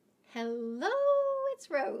Hello, it's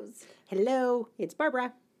Rose. Hello, it's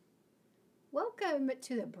Barbara. Welcome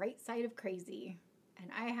to the bright side of crazy. And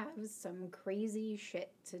I have some crazy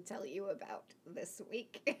shit to tell you about this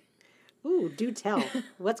week. Ooh, do tell.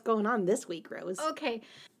 What's going on this week, Rose? Okay,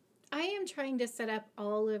 I am trying to set up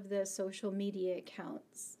all of the social media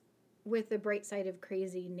accounts with the bright side of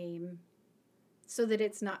crazy name so that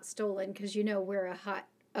it's not stolen because we're a hot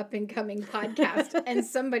up and coming podcast and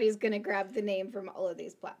somebody's going to grab the name from all of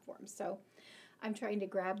these platforms. So I'm trying to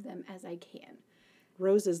grab them as I can.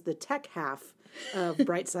 Rose is the tech half of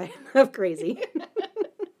Bright Side of Crazy.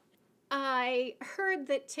 I heard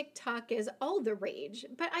that TikTok is all the rage,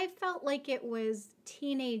 but I felt like it was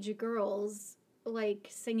teenage girls like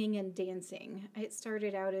singing and dancing. It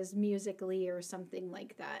started out as Musical.ly or something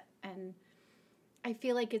like that, and I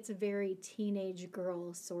feel like it's a very teenage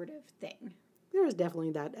girl sort of thing. There is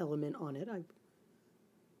definitely that element on it.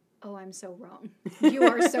 Oh, I'm so wrong. You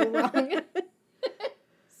are so wrong.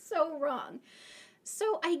 So wrong.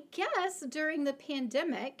 So I guess during the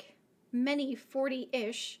pandemic, many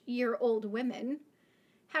 40-ish-year-old women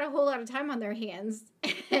had a whole lot of time on their hands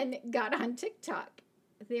and got on TikTok.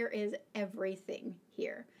 There is everything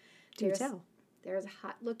here. Do tell. There's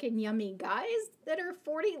hot-looking, yummy guys that are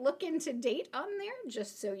 40 looking to date on there,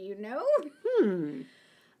 just so you know.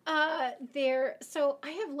 So I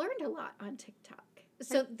have learned a lot on TikTok.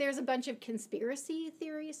 So there's a bunch of conspiracy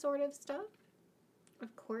theory sort of stuff.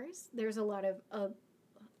 Of course, there's a lot of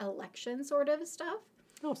election sort of stuff.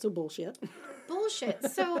 Oh, so bullshit.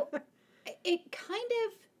 Bullshit. So it kind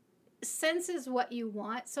of senses what you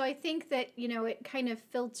want. So I think that, it kind of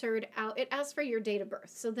filtered out. It asks for your date of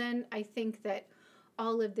birth. So then I think that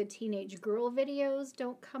all of the teenage girl videos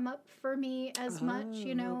don't come up for me as much,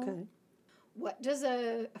 Okay. What does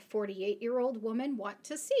a 48-year-old woman want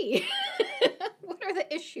to see? What are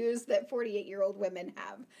the issues that 48-year-old women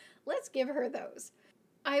have? Let's give her those.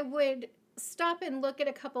 I would stop and look at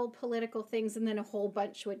a couple political things and then a whole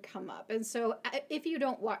bunch would come up. And so if you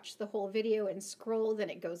don't watch the whole video and scroll, then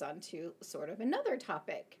it goes on to sort of another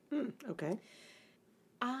topic. Okay.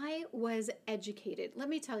 I was educated. Let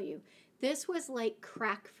me tell you, this was like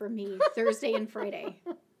crack for me Thursday and Friday.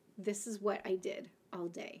 This is what I did all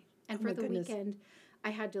day. And for the weekend,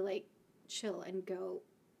 I had to chill and go,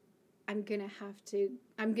 I'm going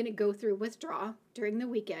to go through withdraw during the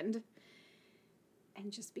weekend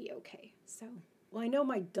and just be okay. So, well, I know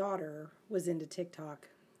my daughter was into TikTok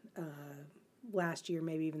last year,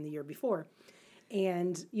 maybe even the year before.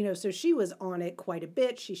 And, so she was on it quite a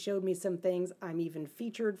bit. She showed me some things. I'm even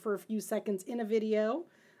featured for a few seconds in a video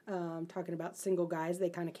talking about single guys. They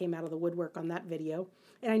kind of came out of the woodwork on that video.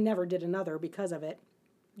 And I never did another because of it.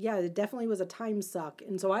 Yeah, it definitely was a time suck.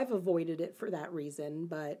 And so I've avoided it for that reason.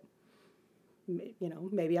 But,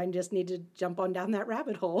 maybe I just need to jump on down that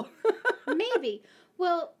rabbit hole. Maybe.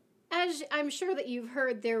 Well, as I'm sure that you've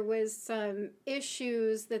heard, there was some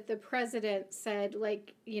issues that the president said,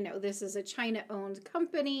 this is a China-owned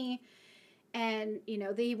company, and,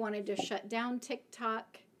 they wanted to shut down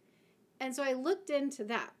TikTok. And so I looked into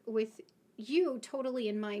that with you totally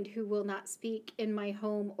in mind, who will not speak in my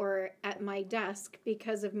home or at my desk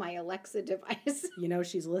because of my Alexa device.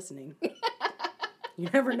 She's listening. You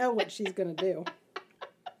never know what she's going to do.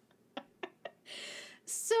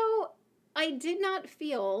 So I did not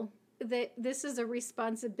feel that this is a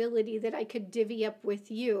responsibility that I could divvy up with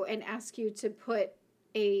you and ask you to put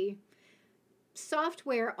a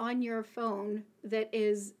software on your phone that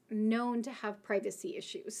is known to have privacy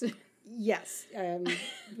issues. Yes.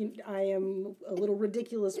 I am a little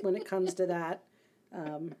ridiculous when it comes to that.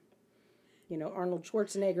 Arnold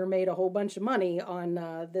Schwarzenegger made a whole bunch of money on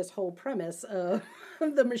this whole premise of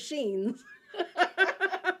the machines.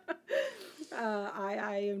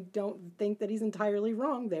 I don't think that he's entirely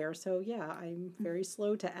wrong there. So, yeah, I'm very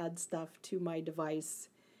slow to add stuff to my device,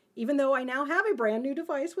 even though I now have a brand new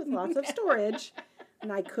device with lots of storage,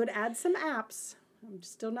 and I could add some apps. I'm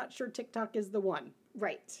still not sure TikTok is the one.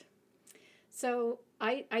 Right. So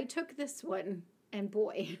I took this one, and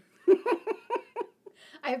boy,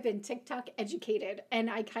 I've been TikTok educated, and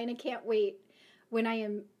I kind of can't wait when I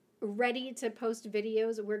am ready to post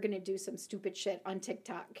videos. We're going to do some stupid shit on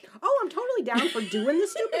TikTok. Oh, I'm totally down for doing the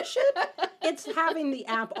stupid shit. It's having the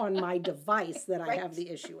app on my device that I have the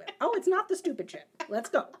issue with. Oh, it's not the stupid shit. Let's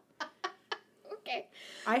go. Okay.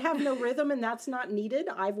 I have no rhythm, and that's not needed.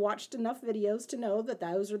 I've watched enough videos to know that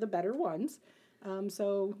those are the better ones.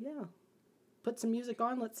 So, yeah. Put some music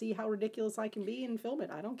on. Let's see how ridiculous I can be and film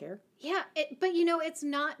it. I don't care. Yeah, but it's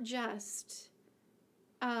not just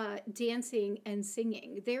dancing and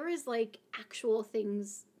singing. There is actual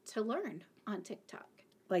things to learn on TikTok.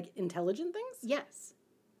 Like intelligent things? Yes.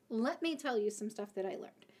 let me tell you some stuff that I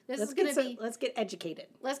learned. Let's get educated.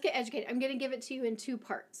 Let's get educated. I'm going to give it to you in 2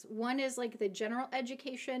 parts. One is like the general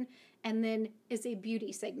education, and then is a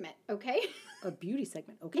beauty segment, okay? A beauty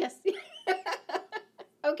segment, okay. Yes.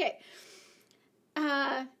 Okay.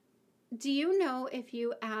 Do you know if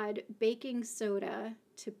you add baking soda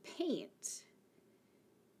to paint,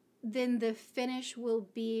 then the finish will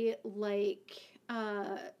be like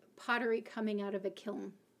pottery coming out of a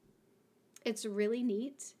kiln? It's really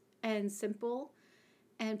neat and simple,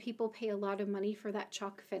 and people pay a lot of money for that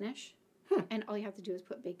chalk finish. And all you have to do is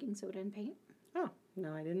put baking soda and paint. Oh,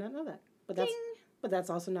 no, I did not know that. But Ding. that's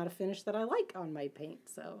also not a finish that I like on my paint,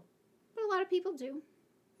 so. But a lot of people do.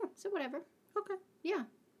 So whatever. Okay. Yeah.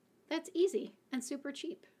 That's easy and super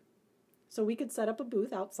cheap. So we could set up a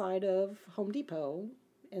booth outside of Home Depot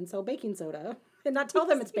and sell baking soda and not tell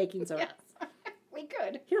them it's baking soda. Yes. We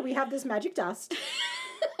could. Here, we have this magic dust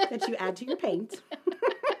that you add to your paint.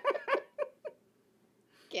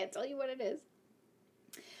 Can't tell you what it is.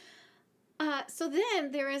 So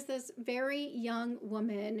then there is this very young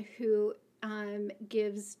woman who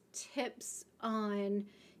gives tips on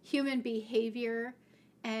human behavior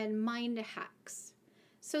and mind hacks.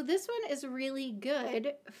 So this one is really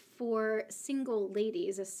good for single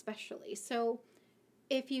ladies especially. So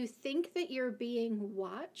if you think that you're being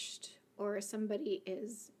watched or somebody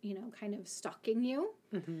is, kind of stalking you,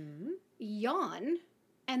 yawn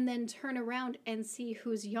and then turn around and see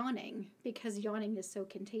who's yawning, because yawning is so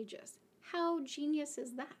contagious. How genius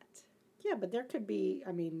is that? Yeah, but there could be,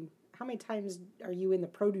 how many times are you in the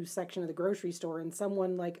produce section of the grocery store and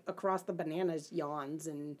someone like across the bananas yawns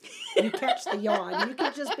and you catch the yawn? You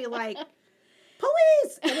could just be like,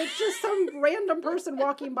 police! And it's just some random person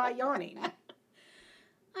walking by yawning.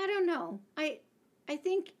 I don't know. I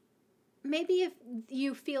think maybe if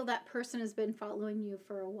you feel that person has been following you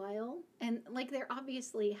for a while and like they're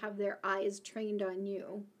obviously have their eyes trained on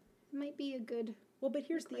you, it might be a good. Well, but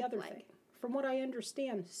here's the other thing. From what I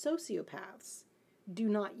understand, sociopaths do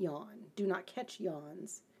not yawn, do not catch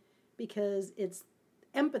yawns, because it's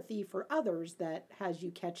empathy for others that has you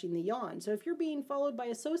catching the yawn. So if you're being followed by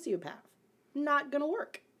a sociopath, not going to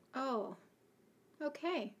work. Oh,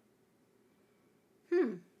 okay.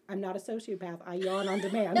 I'm not a sociopath. I yawn on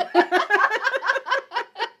demand.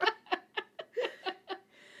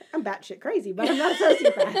 I'm batshit crazy, but I'm not a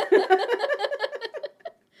sociopath.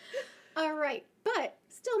 All right. But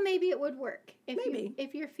still, maybe it would work. Maybe.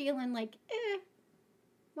 If you're feeling like,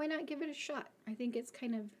 why not give it a shot? I think it's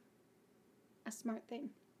kind of a smart thing.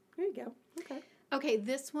 There you go. Okay. Okay,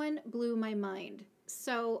 this one blew my mind.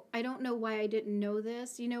 So I don't know why I didn't know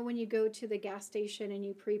this. When you go to the gas station and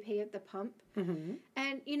you prepay at the pump. Mm-hmm.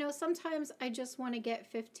 And, sometimes I just want to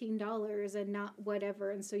get $15 and not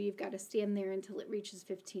whatever. And so you've got to stand there until it reaches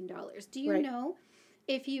 $15. Do you know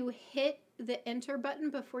if you hit the enter button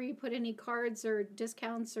before you put any cards or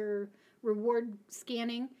discounts or reward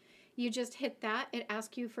scanning, you just hit that, it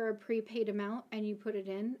asks you for a prepaid amount and you put it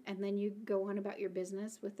in and then you go on about your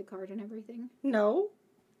business with the card and everything? No.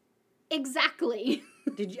 Exactly.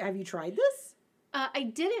 Have you tried this?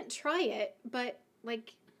 I didn't try it, but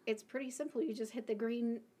it's pretty simple. You just hit the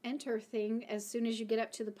green enter thing as soon as you get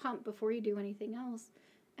up to the pump before you do anything else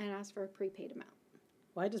and ask for a prepaid amount.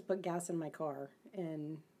 Well, I just put gas in my car,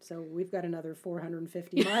 and so we've got another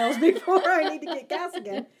 450 miles before I need to get gas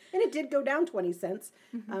again. And it did go down 20 cents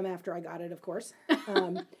after I got it, of course.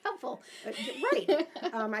 Helpful. Right.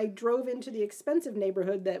 I drove into the expensive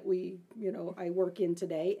neighborhood that I work in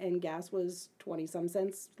today, and gas was 20-some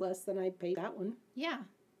cents less than I paid that one. Yeah.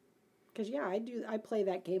 Because, I play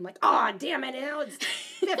that game like, oh, damn it, now it's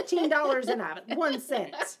 $15 and 1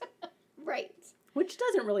 cent. Right. Which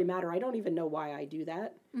doesn't really matter. I don't even know why I do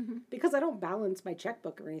that. Mm-hmm. Because I don't balance my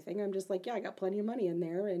checkbook or anything. I'm just like, I got plenty of money in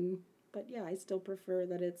there. But I still prefer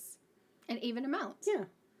that it's an even amount. Yeah.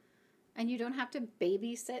 And you don't have to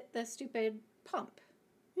babysit the stupid pump.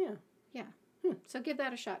 Yeah. Yeah. So give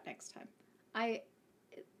that a shot next time.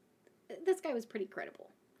 This guy was pretty credible.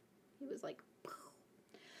 He was like,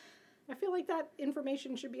 I feel like that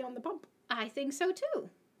information should be on the pump. I think so too.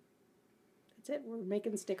 That's it. We're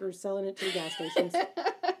making stickers, selling it to the gas stations.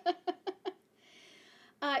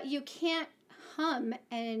 You can't hum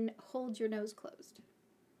and hold your nose closed.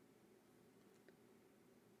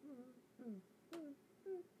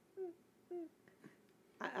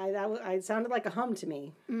 I sounded like a hum to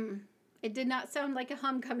me. It did not sound like a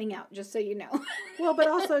hum coming out, just so you know. Well, but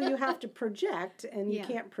also you have to project, and you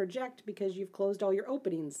can't project because you've closed all your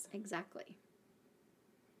openings. Exactly.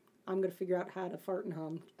 I'm going to figure out how to fart and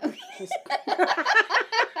hum. Okay.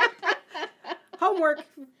 Homework,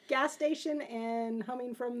 gas station, and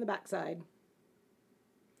humming from the backside.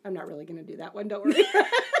 I'm not really going to do that one. Don't worry.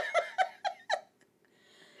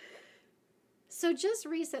 So just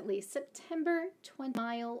recently, September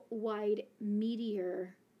 20-mile wide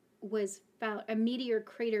meteor was found. A meteor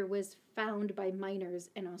crater was found by miners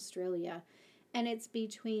in Australia, and it's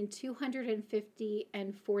between 250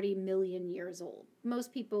 and 40 million years old.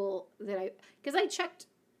 Most people because I checked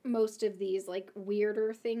most of these like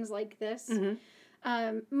weirder things like this,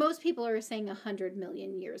 most people are saying 100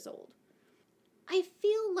 million years old. I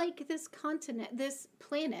feel like this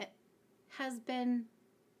planet has been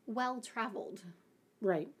well-traveled.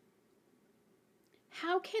 Right.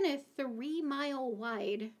 How can a 3-mile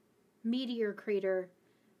wide meteor crater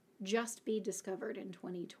just be discovered in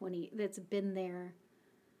 2020 that's been there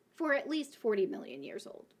for at least 40 million years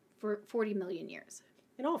old, for 40 million years?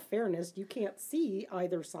 In all fairness, you can't see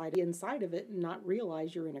either side inside of it and not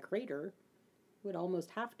realize you're in a crater. It would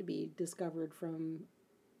almost have to be discovered from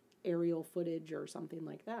aerial footage or something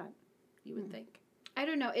like that, you would think. I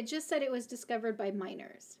don't know. It just said it was discovered by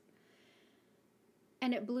miners.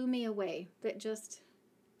 And it blew me away that just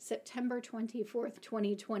September 24th,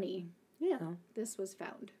 2020, this was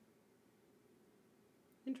found.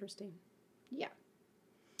 Interesting. Yeah.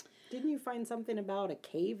 Didn't you find something about a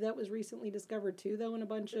cave that was recently discovered too, though, in a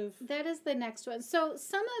bunch of... That is the next one. So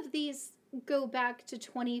some of these go back to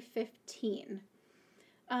 2015.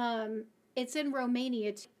 It's in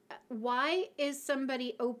Romania. Why is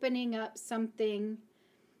somebody opening up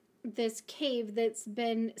this cave that's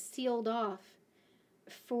been sealed off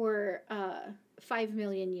for 5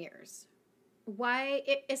 million years? Why,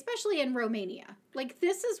 especially in Romania? Like,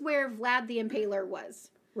 this is where Vlad the Impaler was.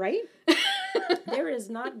 Right? There is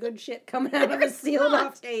not good shit coming out of a sealed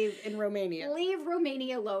off cave in Romania. Leave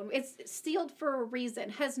Romania alone. It's sealed for a reason.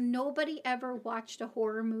 Has nobody ever watched a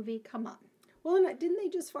horror movie? Come on. Well, and didn't they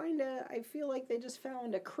just I feel like they just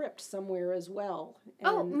found a crypt somewhere as well.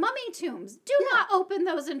 And mummy tombs. Do not open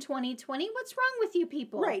those in 2020. What's wrong with you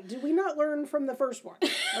people? Right. Did we not learn from the first one?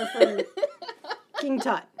 Or from King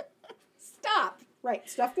Tut? Stop. Right.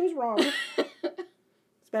 Stuff goes wrong.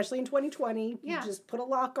 Especially in 2020. Yeah. You just put a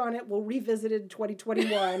lock on it. We'll revisit it in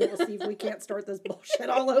 2021. We'll see if we can't start this bullshit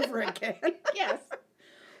all over again. Yes.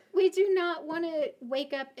 We do not want to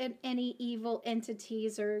wake up in any evil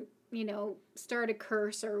entities or, start a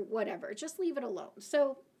curse or whatever. Just leave it alone.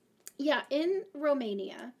 So, yeah, in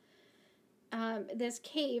Romania, this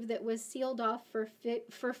cave that was sealed off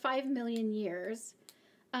for 5 million years,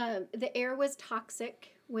 the air was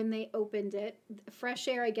toxic when they opened it. Fresh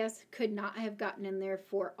air, I guess, could not have gotten in there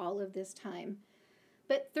for all of this time.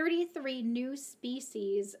 But 33 new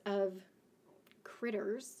species of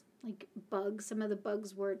critters, like bugs, some of the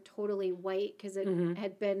bugs were totally white because it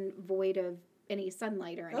had been void of any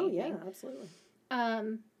sunlight or anything. Oh, yeah, absolutely.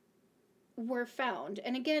 Were found.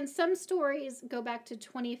 And again, some stories go back to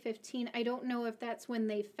 2015. I don't know if that's when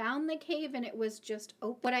they found the cave and it was just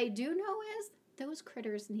open. What I do know is those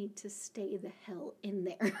critters need to stay the hell in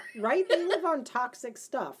there. Right? They live on toxic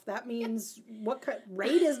stuff. That means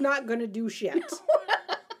Raid is not going to do shit. No.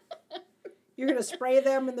 You're going to spray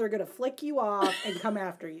them and they're going to flick you off and come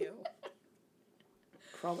after you.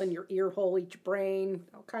 Crawl in your ear hole, eat your brain,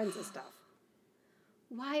 all kinds of stuff.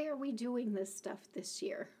 Why are we doing this stuff this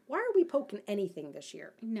year? Why are we poking anything this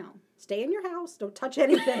year? No. Stay in your house. Don't touch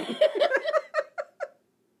anything.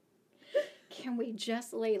 Can we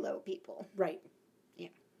just lay low, people? Right. Yeah.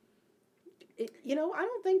 I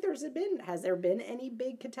don't think has there been any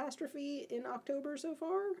big catastrophe in October so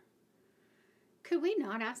far? Could we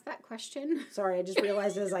not ask that question? Sorry, I just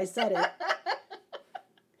realized as I said it.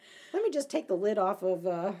 Let me just take the lid off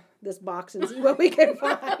of this box and see what we can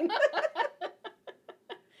find.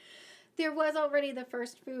 There was already the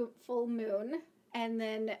first full moon, and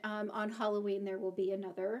then on Halloween there will be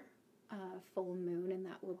another full moon, and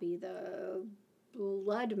that will be the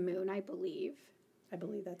blood moon, I believe. I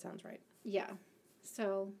believe that sounds right. Yeah.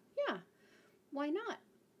 So, yeah. Why not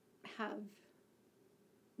have,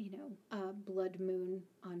 a blood moon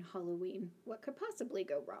on Halloween? What could possibly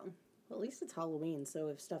go wrong? Well, at least it's Halloween, so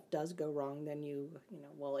if stuff does go wrong, then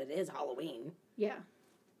it is Halloween. Yeah.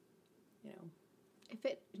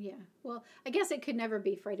 Well, I guess it could never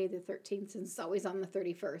be Friday the 13th since it's always on the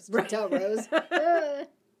 31st. Right. Tell Rose.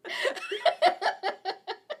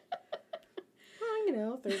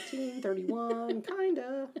 13, 31, kind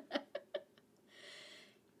of.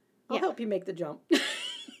 I'll help you make the jump.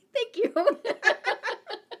 Thank you.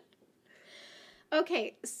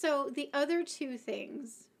 Okay, so the other two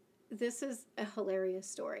things, this is a hilarious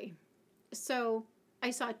story. So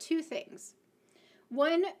I saw two things.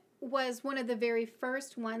 One was one of the very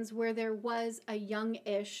first ones where there was a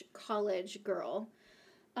young-ish college girl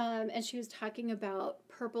And she was talking about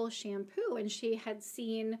purple shampoo, and she had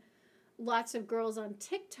seen lots of girls on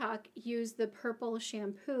TikTok use the purple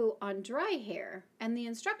shampoo on dry hair. And the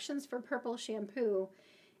instructions for purple shampoo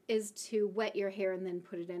is to wet your hair and then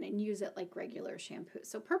put it in and use it like regular shampoo.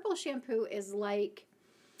 So purple shampoo is like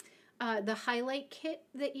the highlight kit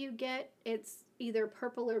that you get. It's either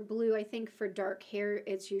purple or blue. I think for dark hair,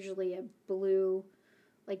 it's usually a blue,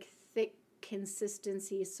 like thick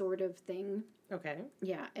consistency sort of thing. Okay.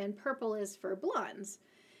 Yeah, and purple is for blondes.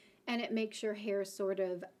 And it makes your hair sort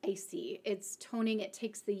of icy. It's toning, it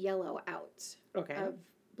takes the yellow out of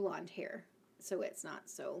blonde hair. So it's not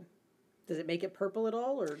so... Does it make it purple at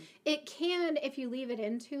all, or? It can if you leave it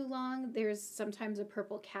in too long. There's sometimes a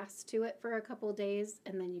purple cast to it for a couple days,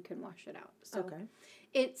 and then you can wash it out. So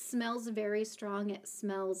it smells very strong. It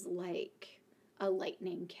smells like a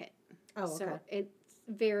lightning kit. Oh, okay. So it's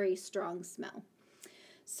very strong smell.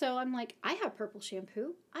 So I'm like, I have purple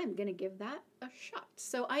shampoo. I'm going to give that a shot.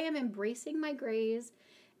 So I am embracing my grays,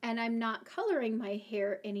 and I'm not coloring my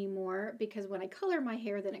hair anymore, because when I color my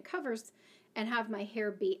hair, then it covers, and have my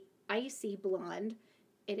hair be icy blonde,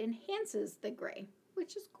 it enhances the gray,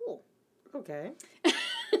 which is cool. Okay.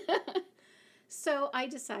 So I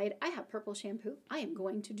decide I have purple shampoo. I am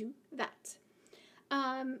going to do that.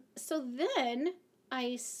 So then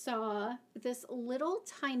I saw this little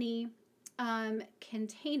tiny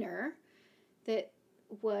container that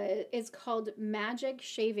is called Magic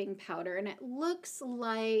Shaving Powder, and it looks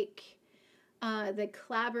like the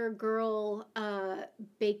Clabber Girl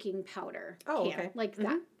baking powder can, okay. like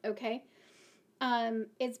that. Okay.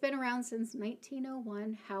 It's been around since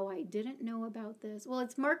 1901. How I didn't know about this. Well,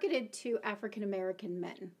 it's marketed to African American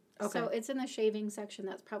men. Okay. So it's in the shaving section.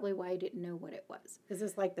 That's probably why I didn't know what it was. Is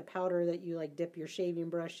this like the powder that you like dip your shaving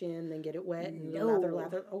brush in, then get it wet and No.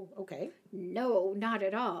 lather? Oh, okay. No, not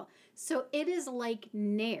at all. So it is like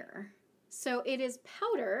Nair. So it is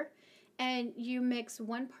powder, and you mix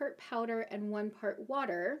 1 part powder and 1 part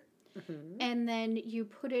water, and then you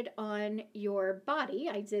put it on your body.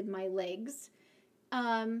 I did my legs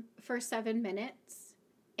for 7 minutes,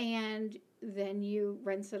 and then you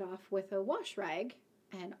rinse it off with a wash rag,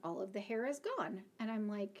 and all of the hair is gone. And I'm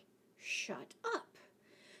like, shut up.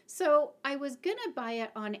 So I was going to buy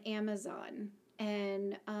it on Amazon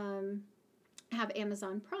and have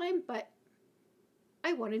Amazon Prime, but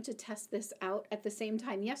I wanted to test this out at the same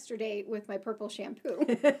time yesterday with my purple shampoo.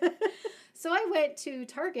 So I went to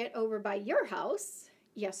Target over by your house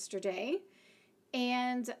yesterday,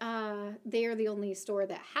 and they are the only store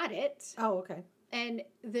that had it. Oh, okay. And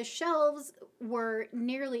the shelves were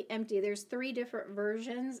nearly empty. There's 3 different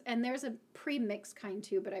versions, and there's a pre-mixed kind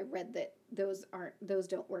too, but I read that those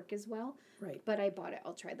don't work as well. Right. But I bought it.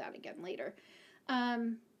 I'll try that again later.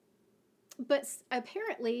 But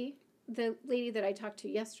apparently the lady that I talked to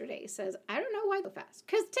yesterday says, I don't know why so fast.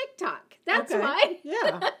 Because TikTok. That's why.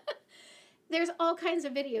 Yeah. There's all kinds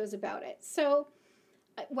of videos about it. So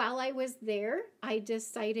while I was there, I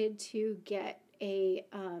decided to get a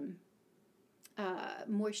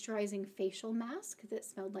moisturizing facial mask that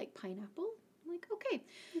smelled like pineapple. I'm like, okay.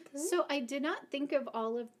 So I did not think of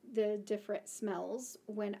all of the different smells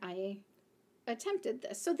when I attempted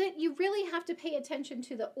this. So that you really have to pay attention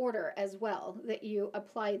to the order as well that you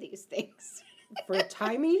apply these things. For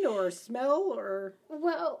timing or smell or?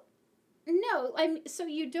 Well, no. So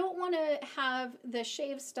you don't want to have the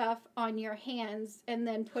shave stuff on your hands and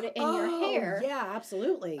then put it in your hair. Yeah,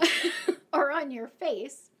 absolutely. Or on your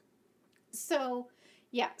face. So,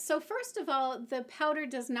 yeah. So first of all, the powder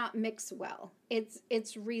does not mix well.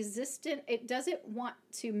 It's resistant. It doesn't want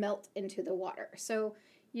to melt into the water. So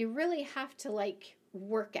you really have to like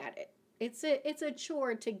work at it. It's a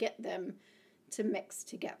chore to get them to mix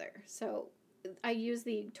together. So I used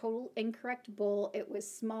the total incorrect bowl. It was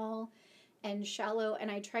small and shallow, and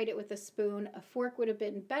I tried it with a spoon. A fork would have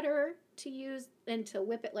been better to use than to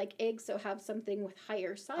whip it like eggs, so have something with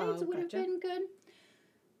higher sides would have been good.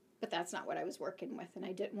 But that's not what I was working with, and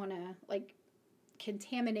I didn't want to like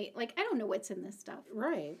contaminate. Like, I don't know what's in this stuff.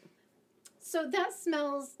 Right. So that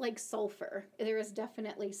smells like sulfur. There is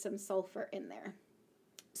definitely some sulfur in there.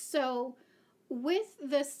 So with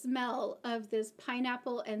the smell of this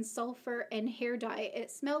pineapple and sulfur and hair dye, it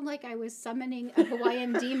smelled like I was summoning a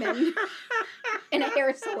Hawaiian demon in a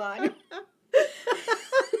hair salon.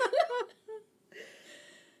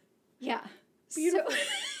 Yeah. Beautiful.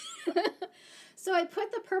 So I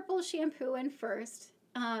put the purple shampoo in first,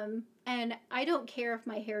 and I don't care if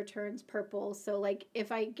my hair turns purple. So, like,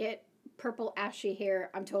 if I get purple ashy hair,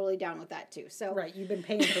 I'm totally down with that too. So right, you've been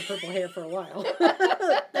paying for purple hair for a while.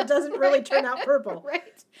 That doesn't really turn out purple.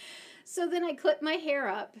 Right. So then I clip my hair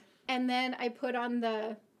up, And then I put on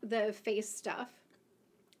the face stuff.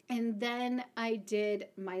 And then I did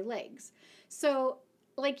my legs. So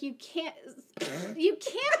like you can't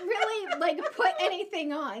really like put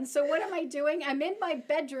anything on. So what am I doing? I'm in my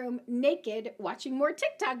bedroom naked watching more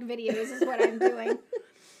TikTok videos is what I'm doing.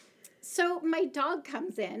 So my dog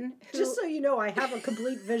comes in. Just so you know, I have a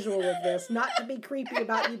complete visual of this. Not to be creepy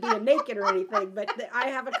about you being naked or anything, but I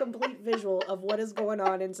have a complete visual of what is going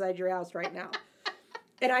on inside your house right now.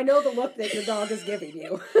 And I know the look that your dog is giving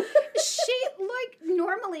you.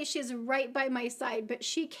 Normally she's right by my side, but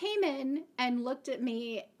she came in and looked at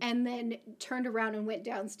me and then turned around and went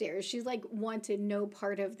downstairs. She's like, wanted no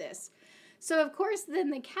part of this. So of course, then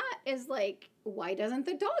the cat is like, why doesn't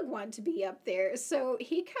the dog want to be up there? So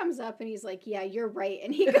he comes up and he's like, yeah, you're right.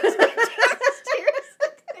 And he goes back downstairs.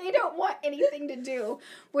 They don't want anything to do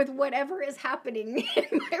with whatever is happening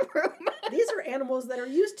in my room. These are animals that are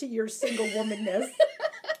used to your single womanness,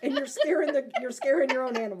 and you're scaring your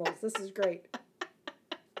own animals. This is great.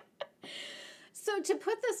 So to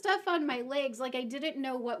put the stuff on my legs, like I didn't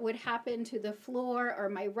know what would happen to the floor or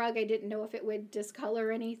my rug. I didn't know if it would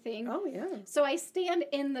discolor anything. Oh, yeah. So I stand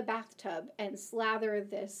in the bathtub and slather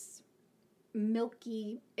this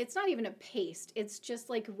milky, it's not even a paste. It's just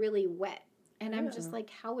like really wet. And I'm just like,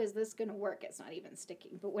 how is this going to work? It's not even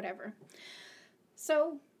sticking, but whatever.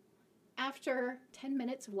 So after 10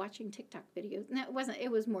 minutes of watching TikTok videos, no,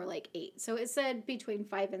 it was more like 8. So it said between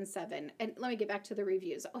 5 and 7. And let me get back to the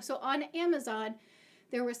reviews. So on Amazon,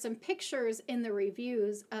 there were some pictures in the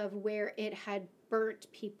reviews of where it had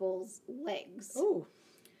burnt people's legs. Oh.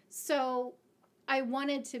 So I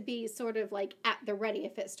wanted to be sort of like at the ready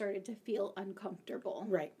if it started to feel uncomfortable.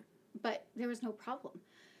 Right. But there was no problem.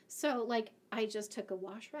 So like I just took a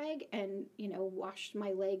wash rag and, washed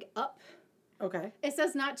my leg up. Okay. It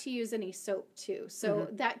says not to use any soap, too. So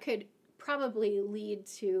that could probably lead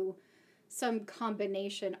to some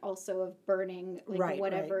combination also of burning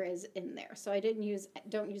whatever is in there. So I don't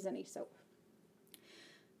use any soap.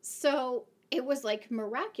 So it was like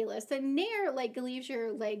miraculous. And Nair leaves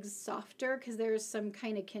your legs softer because there's some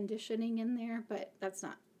kind of conditioning in there, but that's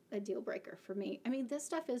not a deal breaker for me. I mean, this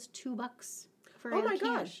stuff is $2 for Oh my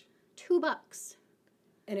gosh. $2.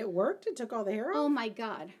 And it worked? It took all the hair off? Oh my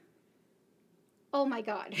God. Oh my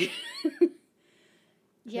God.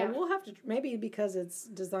 Yeah. Well, we'll have to, maybe because it's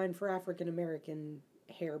designed for African American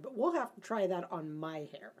hair, but we'll have to try that on my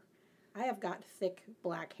hair. I have got thick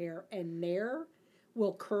black hair, and Nair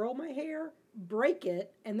will curl my hair, break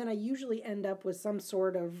it, and then I usually end up with some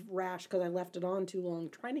sort of rash because I left it on too long,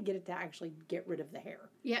 trying to get it to actually get rid of the hair.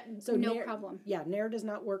 Yeah, so no problem. Yeah, Nair does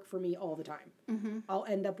not work for me all the time. Mm-hmm. I'll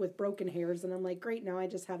end up with broken hairs, and I'm like, great, now I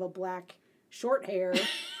just have a black short hair.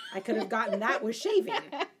 I could have gotten that with shaving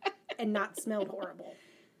and not smelled horrible.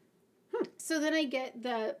 So then I get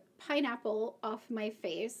the pineapple off my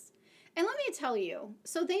face. And let me tell you,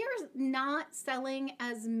 so they are not selling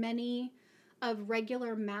as many of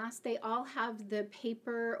regular masks. They all have the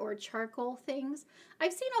paper or charcoal things.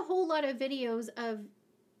 I've seen a whole lot of videos of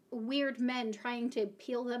weird men trying to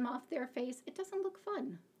peel them off their face. It doesn't look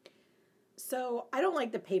fun. So I don't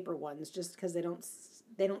like the paper ones just because they don't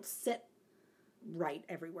sit right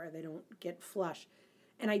everywhere. They don't get flush.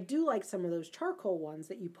 And I do like some of those charcoal ones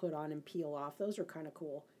that you put on and peel off. Those are kind of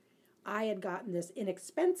cool. I had gotten this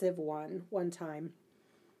inexpensive one time.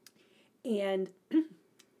 And,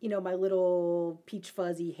 my little peach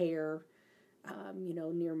fuzzy hair,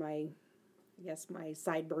 near my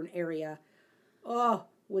sideburn area. Oh,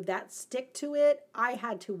 would that stick to it? I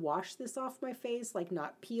had to wash this off my face,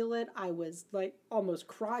 not peel it. I was almost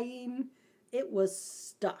crying. It was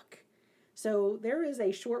stuck. So there is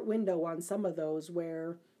a short window on some of those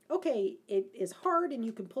where, okay, it is hard and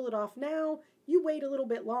you can pull it off now. You wait a little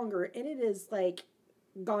bit longer and it is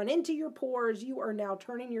gone into your pores. You are now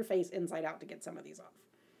turning your face inside out to get some of these off.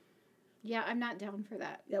 Yeah, I'm not down for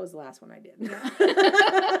that. That was the last one I did. Yeah.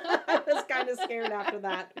 I was kind of scared after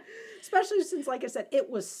that. Especially since, like I said, it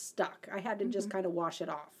was stuck. I had to just kind of wash it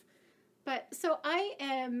off. But, so I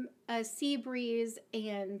am a Seabreeze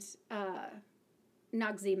and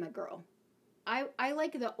Noxzema girl. I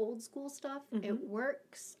like the old school stuff. Mm-hmm. It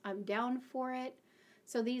works. I'm down for it.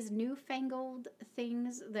 So these newfangled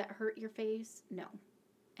things that hurt your face, no.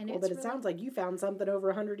 And well, but it sounds like you found something over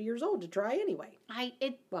 100 years old to try anyway.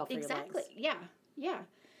 For exactly. Your legs. Yeah.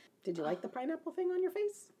 Did you like the pineapple thing on your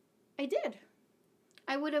face? I did.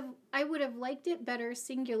 I would have liked it better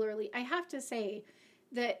singularly. I have to say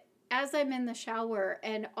that as I'm in the shower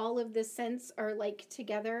and all of the scents are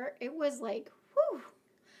together, it was whew.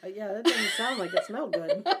 Yeah, that didn't sound like it smelled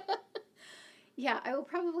good. Yeah, I will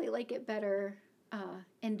probably like it better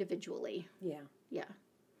individually. Yeah. Yeah.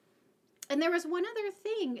 And there was one other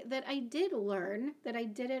thing that I did learn that I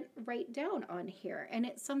didn't write down on here, and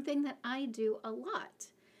it's something that I do a lot.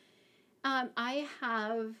 I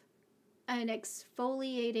have an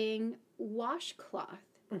exfoliating washcloth,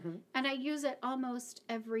 and I use it almost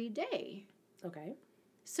every day. Okay.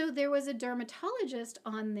 So there was a dermatologist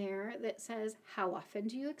on there that says, how often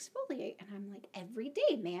do you exfoliate? And I'm like, every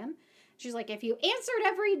day, ma'am. She's like, if you answered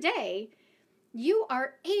every day, you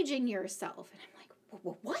are aging yourself. And I'm like,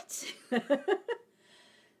 what?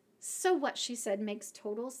 So what she said makes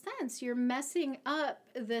total sense. You're messing up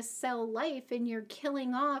the cell life and you're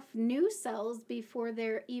killing off new cells before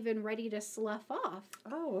they're even ready to slough off.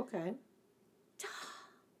 Oh, okay.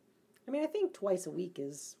 I mean, I think twice a week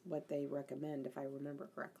is what they recommend, if I remember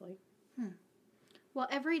correctly. Well,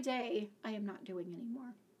 every day I am not doing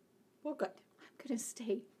anymore. Well, good. I'm going to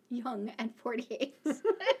stay young at 48.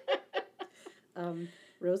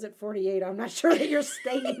 Rose at 48, I'm not sure that you're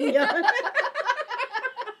staying young.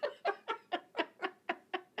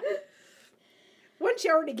 Once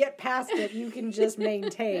you already get past it, you can just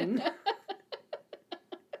maintain.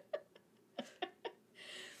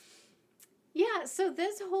 Yeah, so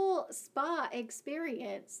this whole spa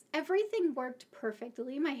experience, everything worked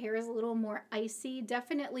perfectly. My hair is a little more icy,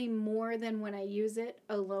 definitely more than when I use it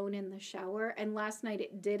alone in the shower. And last night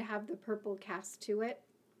it did have the purple cast to it,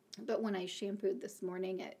 but when I shampooed this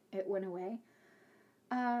morning, it went away.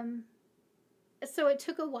 So it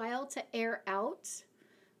took a while to air out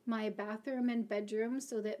my bathroom and bedroom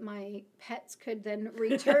so that my pets could then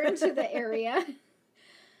return to the area.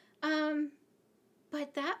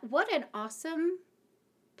 But what an awesome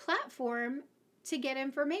platform to get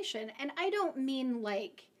information. And I don't mean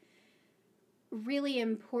like really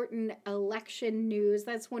important election news.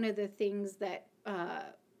 That's one of the things that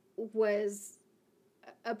was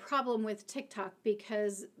a problem with TikTok,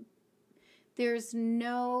 because there's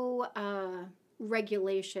no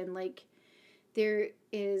regulation. Like, there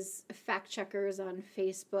is fact checkers on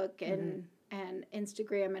Facebook and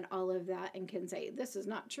Instagram and all of that, and can say this is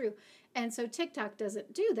not true. And so TikTok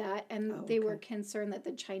doesn't do that, and they were concerned that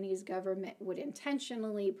the Chinese government would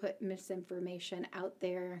intentionally put misinformation out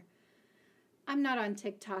there. I'm not on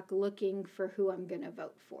TikTok looking for who I'm going to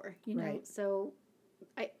vote for, you know? Right. So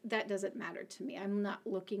that doesn't matter to me. I'm not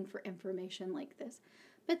looking for information like this.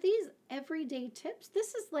 But these everyday tips,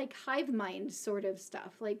 this is like hive mind sort of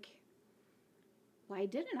stuff. Like, why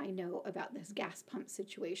didn't I know about this gas pump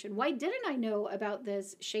situation? Why didn't I know about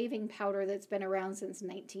this shaving powder that's been around since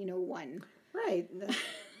 1901? Right.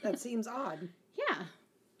 That seems odd. Yeah.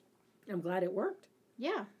 I'm glad it worked.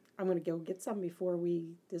 Yeah. I'm going to go get some before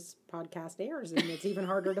this podcast airs, and it's even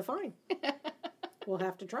harder to find. We'll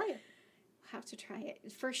have to try it. Have to try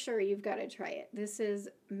it. For sure, you've got to try it. This is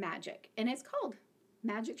magic. And it's called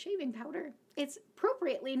Magic Shaving Powder. It's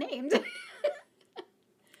appropriately named.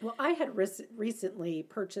 Well, I had recently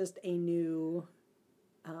purchased a new,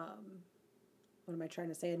 a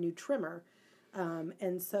new trimmer.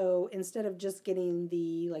 And so instead of just getting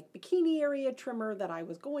the like bikini area trimmer that I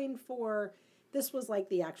was going for, this was like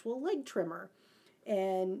the actual leg trimmer.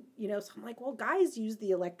 And, so I'm like, well, guys use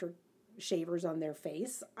the electric shavers on their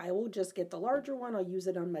face. I will just get the larger one. I'll use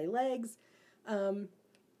it on my legs.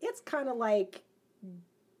 It's kind of like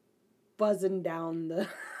buzzing down the...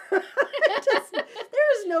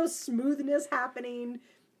 There's no smoothness happening.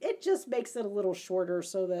 It just makes it a little shorter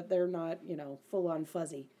so that they're not, full on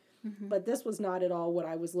fuzzy. Mm-hmm. But this was not at all what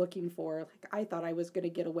I was looking for. Like, I thought I was going to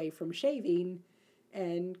get away from shaving,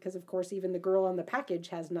 and because of course even the girl on the package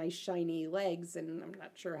has nice shiny legs, and I'm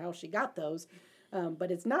not sure how she got those,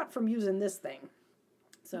 but it's not from using this thing.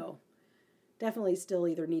 So definitely still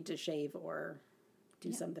either need to shave or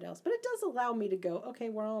do something else. But it does allow me to go, okay,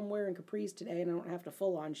 well, I'm wearing capris today, and I don't have to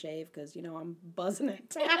full on shave because, I'm buzzing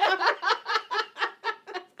it.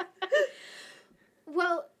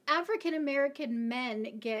 Well, African American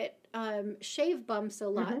men get shave bumps a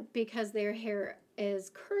lot because their hair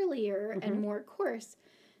is curlier and more coarse.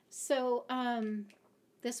 So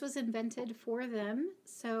this was invented for them.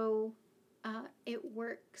 So it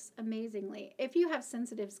works amazingly. If you have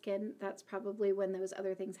sensitive skin, that's probably when those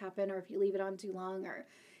other things happen, or if you leave it on too long, or,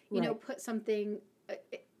 put something,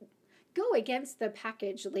 go against the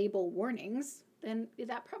package label warnings, then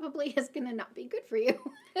that probably is going to not be good for you.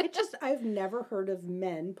 I've never heard of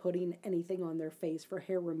men putting anything on their face for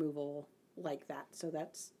hair removal like that. So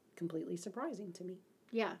that's completely surprising to me.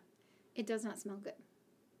 Yeah. It does not smell good.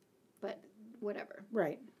 But whatever.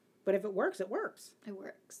 Right. But if it works, it works. It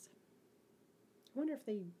works. I wonder if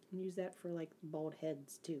they use that for like bald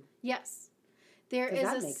heads too. Yes. There is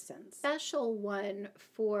that a makes sense. special one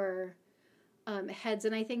for heads,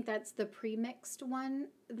 and I think that's the pre-mixed one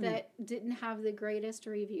that didn't have the greatest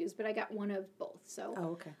reviews, but I got one of both. So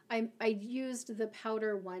Oh, okay. I used the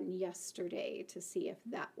powder one yesterday to see if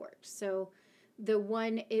that worked. So the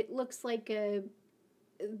one, it looks like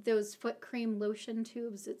those foot cream lotion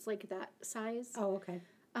tubes. It's like that size. Oh, okay.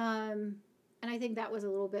 And I think that was a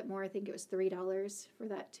little bit more. I think it was $3 for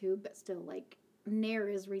that tube, but still, like, Nair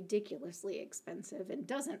is ridiculously expensive and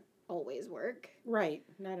doesn't always work. Right.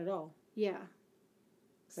 Not at all. Yeah.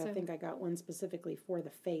 So I think I got one specifically for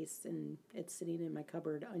the face, and it's sitting in my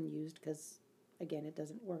cupboard unused because, again, it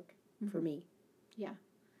doesn't work for me. Yeah.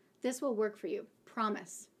 This will work for you.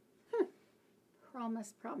 Promise.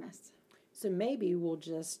 Promise. So maybe we'll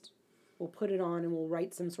put it on and we'll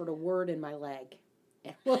write some sort of word in my leg.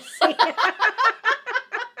 And we'll see.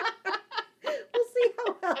 We'll see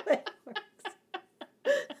how well it works.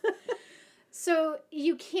 So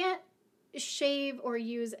you can't shave or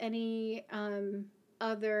use any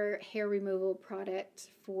other hair removal product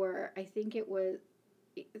for, I think it was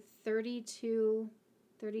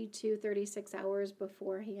 36 hours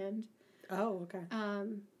beforehand. Oh, okay.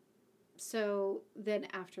 So then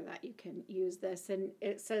after that you can use this, and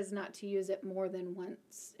it says not to use it more than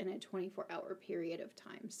once in a 24-hour period of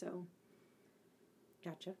time. So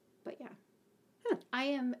Gotcha. But yeah, I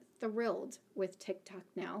am thrilled with TikTok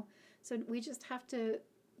now. So we just have to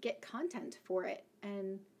get content for it.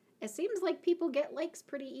 And it seems like people get likes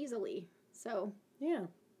pretty easily. So Yeah.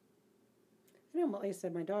 I know, like I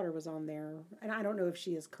said, my daughter was on there, and I don't know if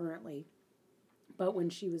she is currently, but when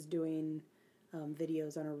she was doing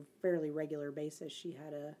videos on a fairly regular basis, she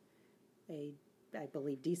had a I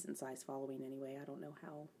believe, decent sized following anyway. I don't know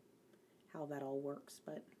how that all works,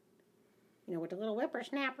 but with the little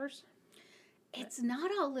whippersnappers. it's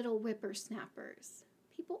not all little whippersnappers.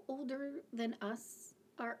 People older than us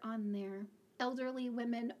are on there. Elderly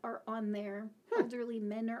women are on there. Elderly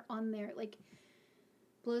men are on there. Like,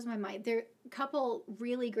 blows my mind. There are a couple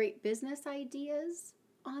really great business ideas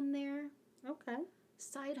on there. Okay.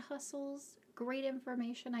 Side hustles, great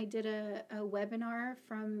information. I did a webinar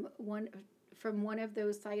from one of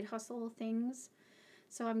those side hustle things.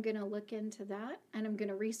 So I'm going to look into that, and I'm going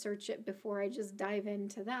to research it before I just dive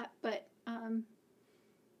into that. But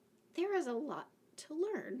there is a lot to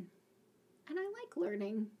learn, and I like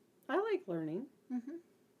learning. I like learning. Mm-hmm.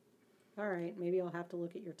 All right, maybe I'll have to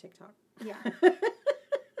look at your TikTok. Yeah.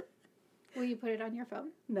 Will you put it on your phone?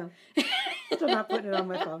 No. Still not putting it on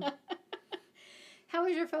my phone. How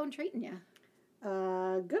is your phone treating you?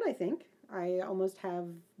 Good, I think. I almost have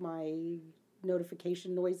my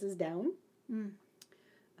notification noises down.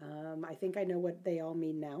 I think I know what they all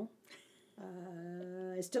mean now.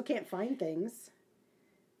 I still can't find things,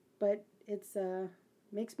 but it's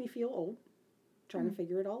makes me feel old, trying to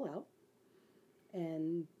figure it all out.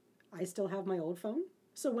 And I still have my old phone.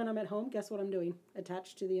 So when I'm at home, guess what I'm doing?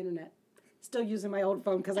 Attached to the internet. Still using my old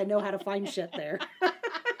phone because I know how to find shit there.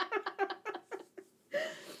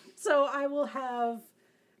 So I will have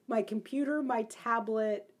my computer, my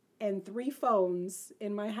tablet, and 3 phones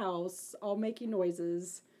in my house, all making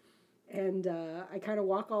noises. And I kind of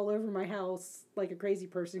walk all over my house like a crazy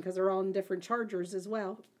person because they're all on different chargers as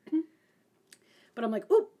well. But I'm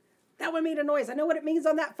like, ooh, that one made a noise. I know what it means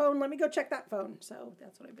on that phone. Let me go check that phone. So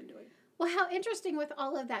that's what I've been doing. Well, how interesting with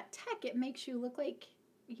all of that tech. It makes you look like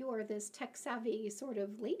you're this tech-savvy sort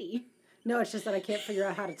of lady. No, it's just that I can't figure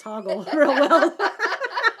out how to toggle real well.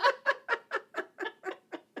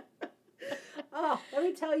 Oh, let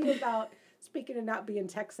me tell you about, speaking of not being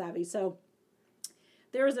tech-savvy. So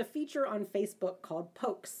there is a feature on Facebook called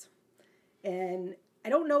Pokes. And I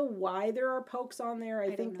don't know why there are pokes on there.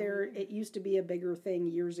 I think it used to be a bigger thing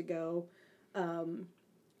years ago.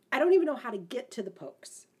 I don't even know how to get to the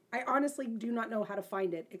pokes. I honestly do not know how to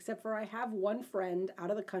find it, except for I have one friend out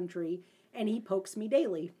of the country, and he pokes me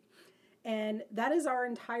daily. And that is our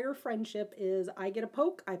entire friendship is I get a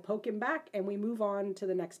poke, I poke him back, and we move on to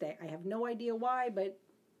the next day. I have no idea why, but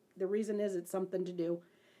the reason is it's something to do.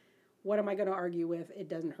 What am I going to argue with? It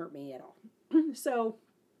doesn't hurt me at all. So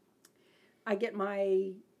I get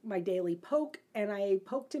my daily poke, and I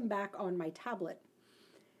poked him back on my tablet.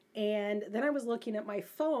 And then I was looking at my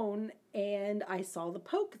phone, and I saw the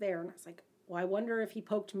poke there, and I was like, well, I wonder if he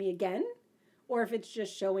poked me again, or if it's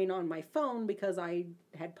just showing on my phone because I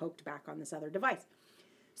had poked back on this other device.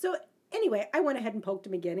 So anyway, I went ahead and poked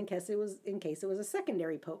him again in case it was a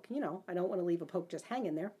secondary poke. I don't want to leave a poke just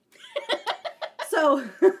hanging there. So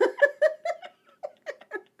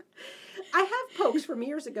I have pokes from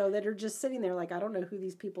years ago that are just sitting there like, I don't know who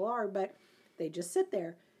these people are, but they just sit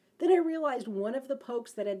there. Then I realized one of the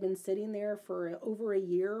pokes that had been sitting there for over a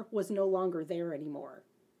year was no longer there anymore.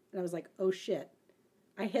 And I was like, oh shit,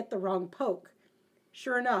 I hit the wrong poke.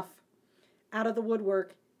 Sure enough, out of the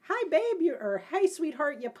woodwork, hi babe, or hey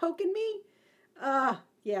sweetheart, you poking me?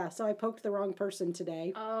 Yeah, so I poked the wrong person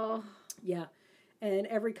today. Oh. Yeah. And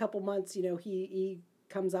every couple months, he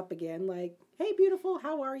comes up again like, hey beautiful,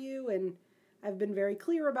 how are you? And I've been very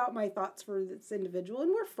clear about my thoughts for this individual,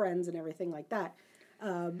 and we're friends and everything like that.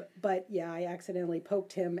 But yeah, I accidentally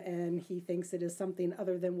poked him, and he thinks it is something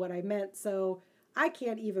other than what I meant. So I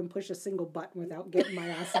can't even push a single button without getting my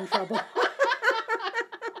ass in trouble.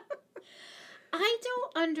 I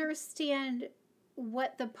don't understand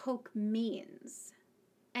what the poke means.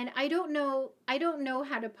 And I don't know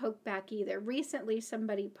how to poke back either. Recently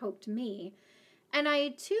somebody poked me, and I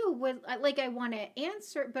too would like, I want to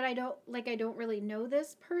answer, but I don't really know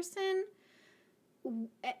this person.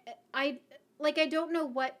 I don't know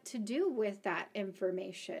what to do with that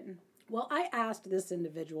information. Well, I asked this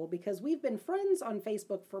individual because we've been friends on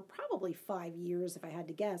Facebook for probably 5 years, if I had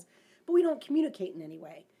to guess, but we don't communicate in any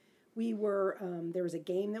way. We were, there was a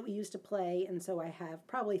game that we used to play, and so I have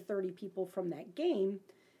probably 30 people from that game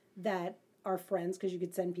that are friends, because you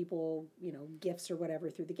could send people, gifts or whatever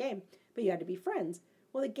through the game, but you had to be friends.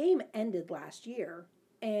 Well, the game ended last year,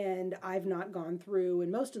 and I've not gone through,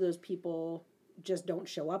 and most of those people just don't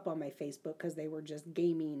show up on my Facebook because they were just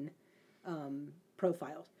gaming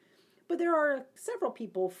profiles. But there are several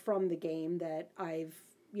people from the game that I've,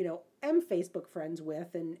 am Facebook friends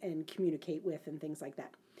with and communicate with and things like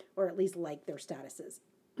that, or at least like their statuses.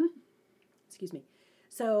 Excuse me.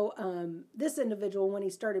 So this individual, when he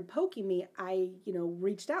started poking me, I,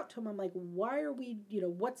 reached out to him. I'm like, why are we,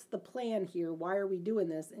 what's the plan here? Why are we doing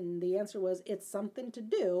this? And the answer was, it's something to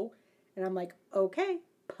do. And I'm like, okay,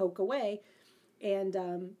 poke away. And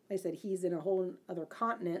I said, he's in a whole other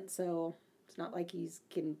continent, so it's not like he's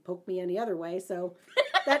can poke me any other way. So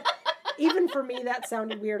that, even for me, that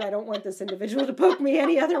sounded weird. I don't want this individual to poke me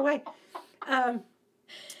any other way.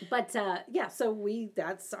 But yeah, so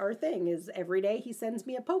that's our thing, is every day he sends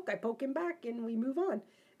me a poke. I poke him back and we move on.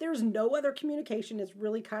 There's no other communication. It's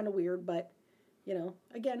really kind of weird, but,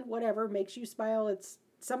 again, whatever makes you smile. It's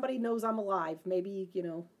somebody knows I'm alive. Maybe,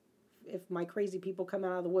 if my crazy people come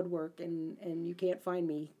out of the woodwork and you can't find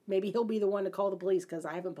me, maybe he'll be the one to call the police because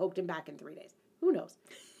I haven't poked him back in 3 days. Who knows?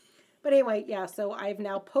 But anyway, yeah, so I've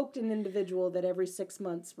now poked an individual that every 6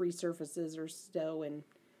 months resurfaces or so, and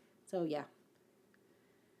so, yeah.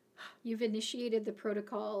 You've initiated the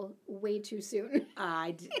protocol way too soon.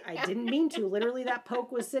 I didn't mean to. Literally, that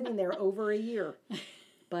poke was sitting there over a year.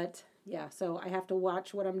 But, yeah, so I have to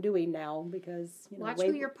watch what I'm doing now because, Watch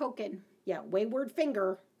who you're poking. Yeah, wayward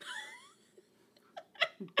finger.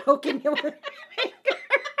 Poking him with a finger.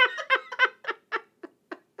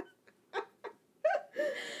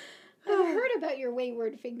 I've heard about your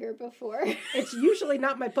wayward finger before. It's usually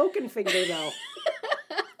not my poking finger, though.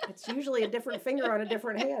 It's usually a different finger on a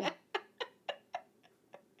different hand.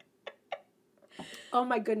 Oh,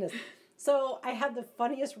 my goodness. So I had the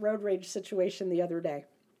funniest road rage situation the other day.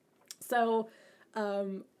 So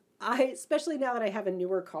especially now that I have a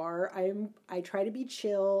newer car, I try to be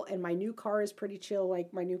chill, and my new car is pretty chill.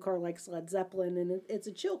 Like, my new car likes Led Zeppelin, and it's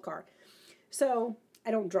a chill car. So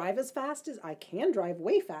I don't drive as fast as I can drive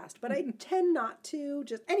way fast, but I tend not to.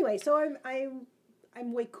 Just anyway, so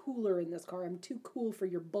I'm way cooler in this car. I'm too cool for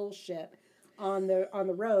your bullshit on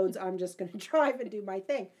the roads. I'm just going to drive and do my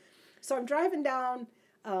thing. So I'm driving down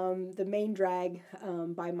the main drag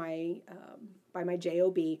by my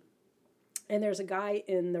JOB, and there's a guy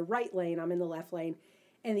in the right lane. I'm in the left lane,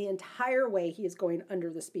 and the entire way he is going under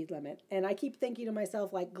the speed limit. And I keep thinking to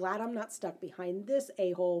myself, like, glad I'm not stuck behind this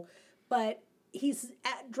a-hole, but he's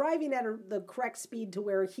driving at the correct speed to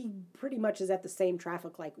where he pretty much is at the same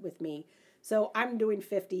traffic light with me. So I'm doing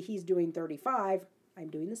 50, he's doing 35. I'm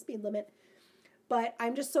doing the speed limit. But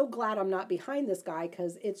I'm just so glad I'm not behind this guy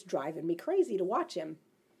because it's driving me crazy to watch him.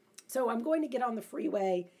 So I'm going to get on the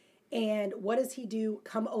freeway, and what does he do?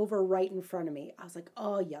 Come over right in front of me. I was like,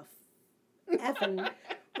 oh, you effing,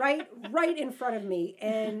 right in front of me.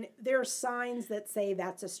 And there are signs that say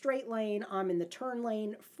that's a straight lane. I'm in the turn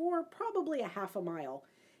lane for probably a half a mile.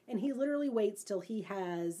 And he literally waits till he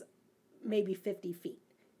has maybe 50 feet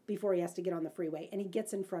before he has to get on the freeway. And he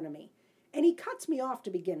gets in front of me. And he cuts me off to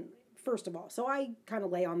begin, first of all. So I kind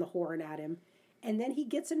of lay on the horn at him. And then he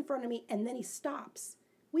gets in front of me, and then he stops.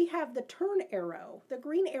 We have the turn arrow, the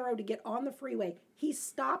green arrow to get on the freeway. He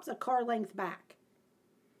stops a car length back.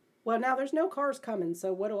 Well, now there's no cars coming,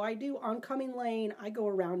 so what do? Oncoming lane, I go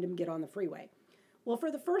around him, get on the freeway. Well,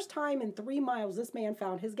 for the first time in 3 miles, this man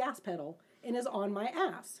found his gas pedal and is on my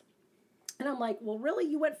ass. And I'm like, well, really?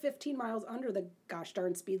 You went 15 miles under the gosh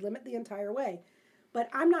darn speed limit the entire way. But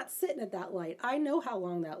I'm not sitting at that light. I know how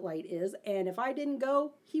long that light is. And if I didn't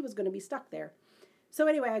go, he was going to be stuck there. So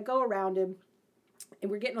anyway, I go around him and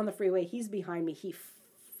we're getting on the freeway. He's behind me. He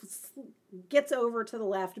gets over to the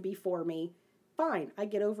left before me. Fine. I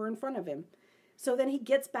get over in front of him. So then he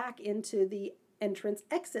gets back into the entrance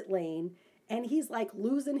exit lane and he's like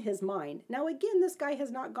losing his mind. Now, again, this guy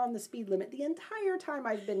has not gone the speed limit the entire time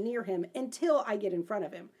I've been near him until I get in front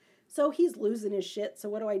of him. So he's losing his shit. So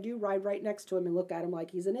what do? Ride right next to him and look at him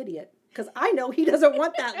like he's an idiot. Because I know he doesn't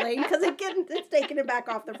want that lane because it's taking him back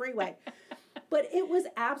off the freeway. But it was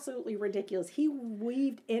absolutely ridiculous. He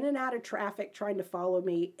weaved in and out of traffic trying to follow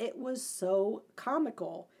me. It was so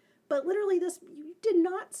comical. But literally you did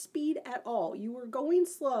not speed at all. You were going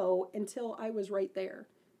slow until I was right there.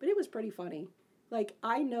 But it was pretty funny. Like,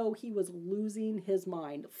 I know he was losing his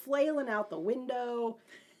mind, flailing out the window.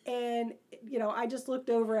 And, I just looked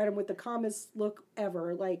over at him with the calmest look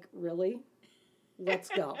ever, like, really? Let's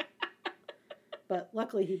go. But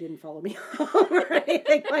luckily he didn't follow me home or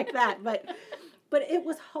anything like that. But it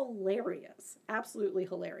was hilarious, absolutely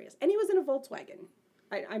hilarious. And he was in a Volkswagen.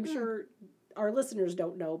 I'm sure our listeners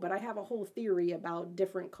don't know, but I have a whole theory about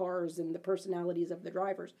different cars and the personalities of the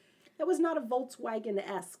drivers. That was not a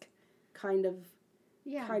Volkswagen-esque kind of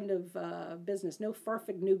business. No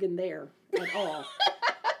Farfignugan there at all.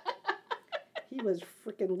 He was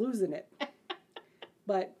freaking losing it.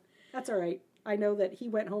 But that's all right. I know that he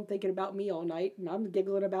went home thinking about me all night, and I'm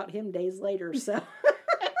giggling about him days later, so.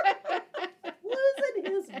 Losing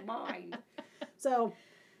his mind. So,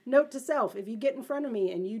 note to self, if you get in front of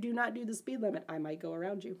me and you do not do the speed limit, I might go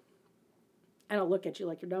around you. And I'll look at you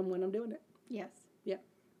like you're dumb when I'm doing it. Yes. Yeah.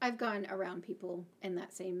 I've gone around people in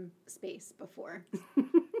that same space before.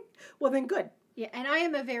 Well, then good. Yeah, and I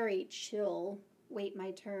am a very chill, wait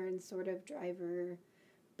my turn sort of driver,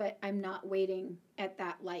 but I'm not waiting at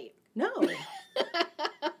that light. No.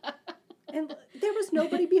 And there was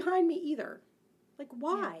nobody behind me either. Like,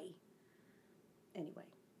 why? Yeah. Anyway.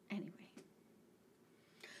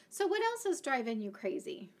 So what else is driving you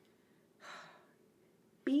crazy?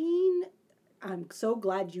 I'm so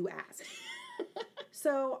glad you asked.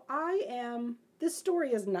 So this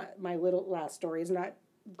story is not, my little last story is not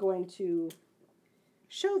going to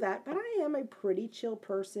show that, but I am a pretty chill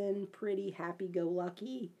person, pretty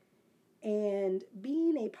happy-go-lucky. And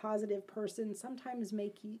being a positive person sometimes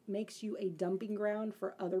makes you a dumping ground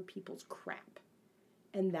for other people's crap.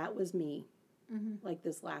 And that was me, like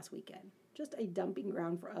this last weekend. Just a dumping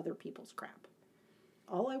ground for other people's crap.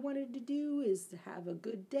 All I wanted to do is have a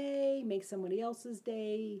good day, make somebody else's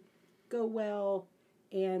day go well.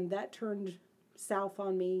 And that turned south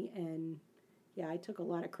on me. And yeah, I took a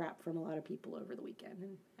lot of crap from a lot of people over the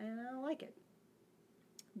weekend. And I don't like it.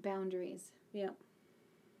 Boundaries. Yeah.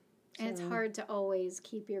 And it's hard to always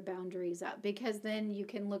keep your boundaries up because then you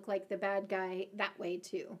can look like the bad guy that way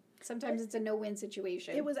too. Sometimes it's a no-win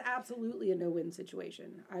situation. It was absolutely a no-win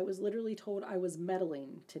situation. I was literally told I was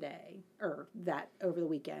meddling today, or that over the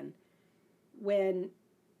weekend, when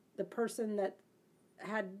the person that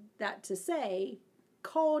had that to say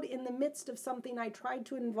called in the midst of something I tried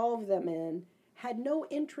to involve them in, had no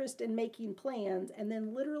interest in making plans, and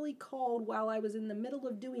then literally called while I was in the middle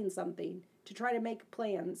of doing something to try to make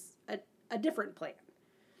plans, a different plan.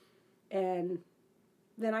 And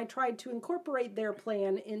then I tried to incorporate their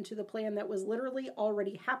plan into the plan that was literally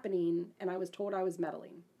already happening, and I was told I was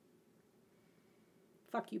meddling.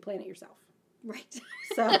 Fuck you, plan it yourself. Right.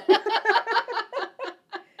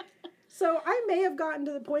 So I may have gotten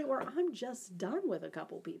to the point where I'm just done with a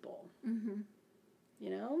couple people. Mm-hmm. You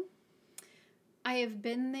know? I have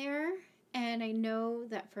been there, and I know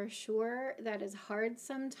that for sure that is hard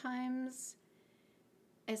sometimes,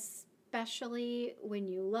 especially when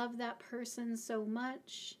you love that person so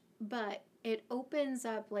much, but it opens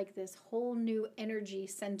up like this whole new energy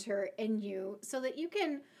center in you so that you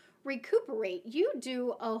can recuperate. You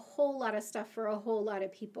do a whole lot of stuff for a whole lot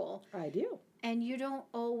of people. I do. And you don't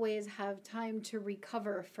always have time to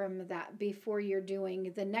recover from that before you're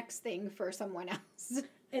doing the next thing for someone else.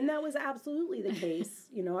 And that was absolutely the case.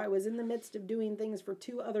 You know, I was in the midst of doing things for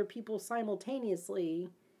 2 other people simultaneously,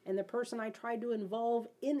 and the person I tried to involve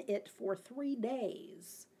in it for 3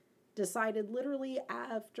 days decided literally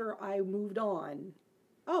after I moved on,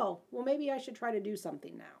 oh, well, maybe I should try to do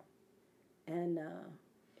something now. And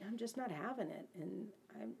I'm just not having it. And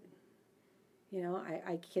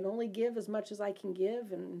I can only give as much as I can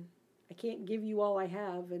give, and I can't give you all I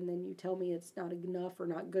have, and then you tell me it's not enough or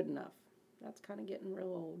not good enough. That's kind of getting real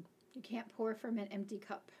old. You can't pour from an empty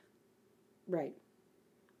cup. Right.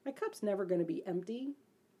 My cup's never going to be empty,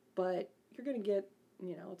 but you're going to get,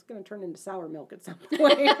 it's going to turn into sour milk at some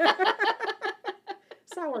point.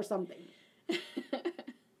 sour something.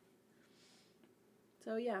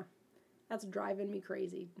 So yeah, that's driving me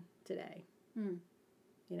crazy today. Hmm.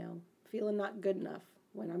 You know, feeling not good enough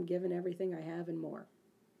when I'm given everything I have and more.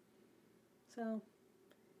 So,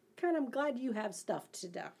 kind of glad you have stuff to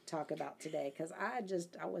talk about today, because I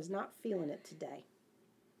was not feeling it today.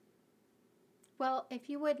 Well, if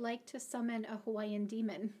you would like to summon a Hawaiian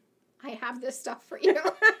demon, I have this stuff for you.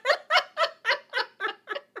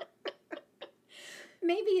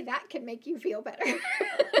 Maybe that can make you feel better.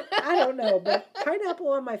 I don't know, but pineapple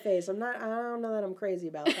on my face, I don't know that I'm crazy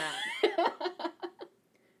about that.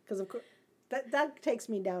 Because of course, that takes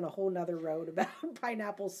me down a whole nother road about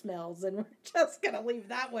pineapple smells, and we're just going to leave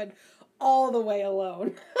that one all the way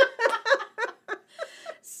alone.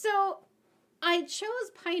 So I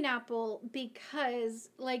chose pineapple because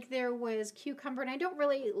like there was cucumber, and I don't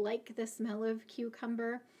really like the smell of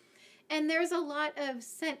cucumber. And there's a lot of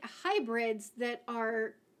scent hybrids that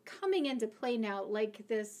are coming into play now, like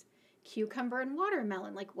this cucumber and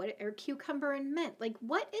watermelon, or cucumber and mint. Like,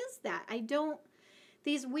 what is that?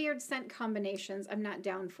 These weird scent combinations I'm not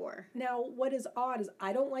down for. Now, what is odd is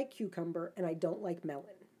I don't like cucumber and I don't like melon.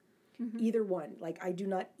 Mm-hmm. Either one. Like, I do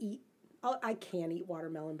not eat, I can eat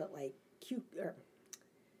watermelon, but like,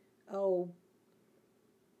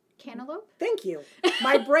 cantaloupe? Thank you.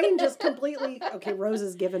 My brain just completely, okay, Rose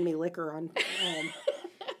has given me liquor on,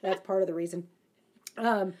 that's part of the reason.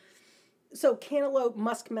 So cantaloupe,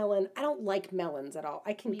 muskmelon, I don't like melons at all.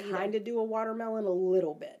 I can kind of do a watermelon a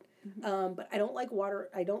little bit. Mm-hmm. But I don't like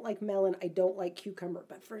I don't like melon, I don't like cucumber.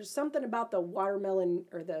 But for something about the watermelon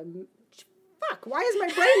why is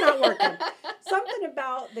my brain not working? Something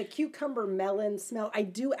about the cucumber melon smell I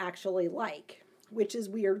do actually like, which is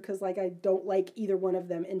weird because like I don't like either one of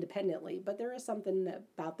them independently, but there is something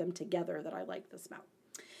about them together that I like the smell.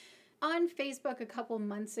 On Facebook a couple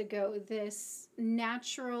months ago, this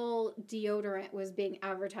natural deodorant was being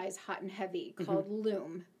advertised hot and heavy called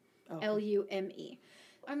Lume, Lume.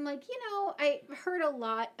 I'm like, I heard a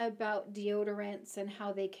lot about deodorants and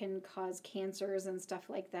how they can cause cancers and stuff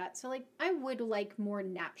like that. So, like, I would like more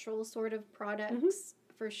natural sort of products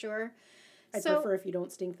for sure. I prefer if you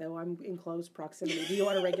don't stink, though. I'm in close proximity to you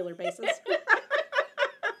on a regular basis.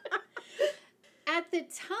 At the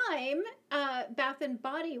time, Bath and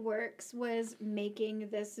Body Works was making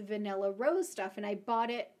this vanilla rose stuff, and I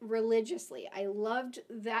bought it religiously. I loved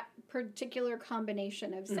that particular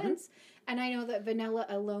combination of scents, and I know that vanilla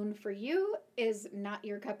alone for you is not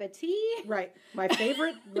your cup of tea. Right. My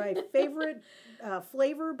favorite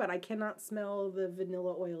flavor, but I cannot smell the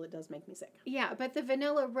vanilla oil. It does make me sick. Yeah, but the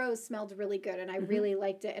vanilla rose smelled really good, and I really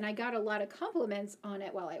liked it, and I got a lot of compliments on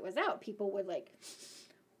it while I was out. People would like,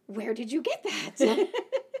 where did you get that?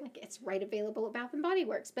 Like, it's right available at Bath and Body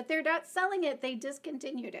Works, but they're not selling it. They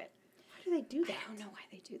discontinued it. Why do they do that? I don't know why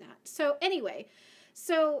they do that. So anyway,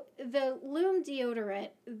 the Lume deodorant,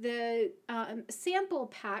 the sample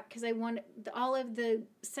pack, because I wanted all of the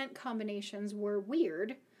scent combinations were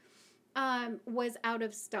weird, was out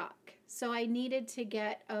of stock. So I needed to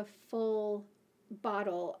get a full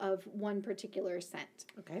bottle of one particular scent.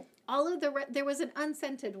 Okay. All of there was an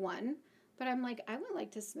unscented one. But I'm like, I would like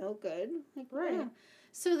to smell good. Like, right. Yeah.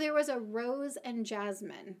 So there was a rose and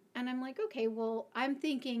jasmine. And I'm like, okay, well, I'm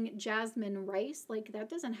thinking jasmine rice. Like, that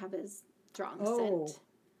doesn't have as strong scent.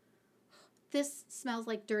 This smells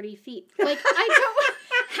like dirty feet. Like, how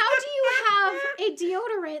do you have a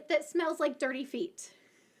deodorant that smells like dirty feet?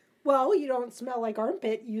 Well, you don't smell like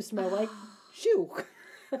armpit. You smell like shoe.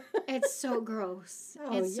 It's so gross.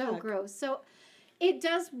 It's so gross. So it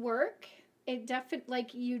does work. It definitely,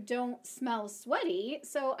 like, you don't smell sweaty,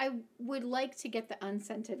 so I would like to get the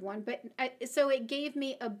unscented one, but so it gave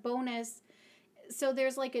me a bonus. So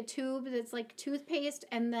there's like a tube that's like toothpaste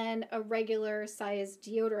and then a regular size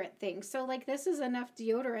deodorant thing. So like this is enough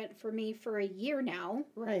deodorant for me for a year now.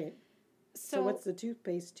 Right. So what's the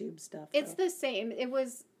toothpaste tube stuff? It's the same. It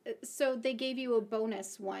was, so they gave you a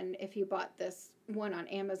bonus one if you bought this one on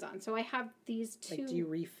Amazon. So I have these two. Like, do you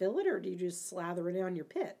refill it or do you just slather it on your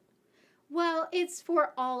pit? Well, it's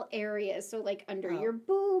for all areas. So, like, under your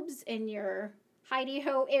boobs, in your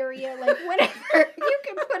hidey-ho area, like, whatever. You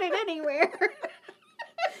can put it anywhere.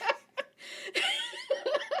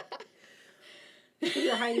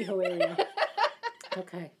 Your hidey-ho area.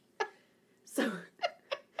 Okay. So,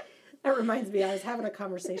 that reminds me, I was having a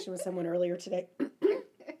conversation with someone earlier today.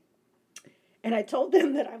 And I told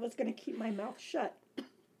them that I was going to keep my mouth shut.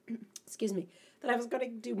 Excuse me. That I was going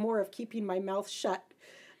to do more of keeping my mouth shut.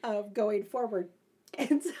 Going forward.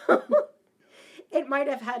 And so it might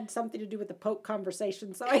have had something to do with the Pope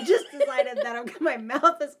conversation. So I just decided that my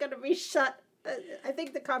mouth is going to be shut I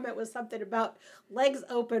think the comment was something about legs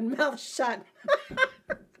open, mouth shut.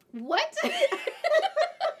 What?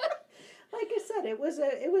 Like I said, it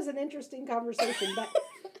was an interesting conversation, but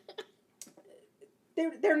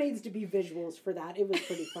there needs to be visuals for that. It was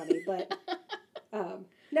pretty funny, but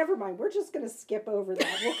never mind. We're just going to skip over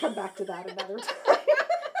that. We'll come back to that another time.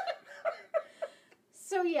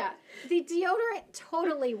 So yeah, the deodorant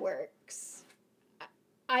totally works.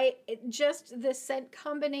 Just the scent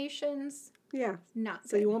combinations, Yeah. not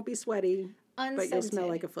So good. you won't be sweaty, Unscented. but you'll smell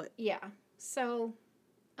like a foot. Yeah. So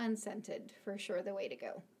unscented for sure the way to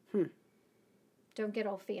go. Don't get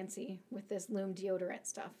all fancy with this Lume deodorant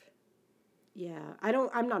stuff. Yeah.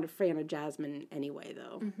 I'm not a fan of jasmine anyway,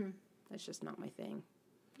 though. Mm-hmm. That's just not my thing.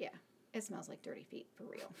 Yeah. It smells like dirty feet, for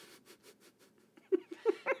real.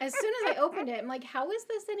 As soon as I opened it, I'm like, how is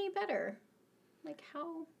this any better? Like,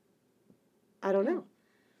 how? I don't know.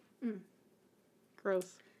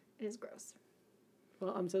 Gross. It is gross.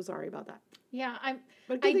 Well, I'm so sorry about that. Yeah,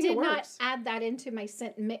 But I did not add that into my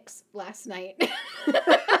scent mix last night.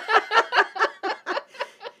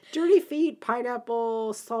 Dirty feet,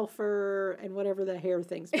 pineapple, sulfur, and whatever the hair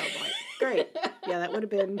thing smelled like. Great. Yeah, that would have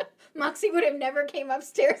been... Moxie would have never came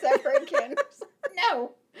upstairs ever again.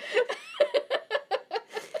 No.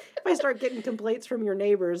 If I start getting complaints from your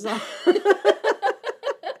neighbors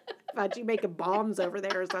about you making bombs over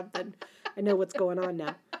there or something, I know what's going on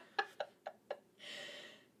now.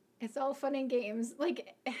 It's all fun and games.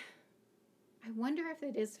 Like, I wonder if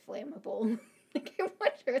it is flammable. Like, I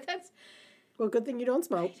wonder. Well, good thing you don't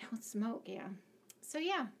smoke. I don't smoke, yeah. So,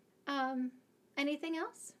 yeah. Anything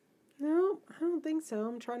else? No, I don't think so.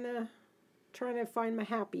 I'm trying to find my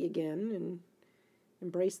happy again and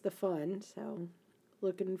embrace the fun. So,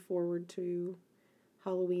 looking forward to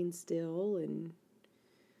Halloween still.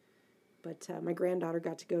 But my granddaughter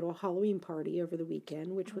got to go to a Halloween party over the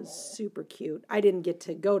weekend, which was super cute. I didn't get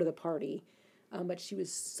to go to the party, but she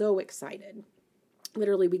was so excited.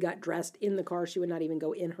 Literally, we got dressed in the car. She would not even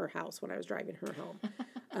go in her house when I was driving her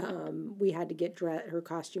home. We had to get her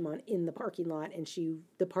costume on in the parking lot, and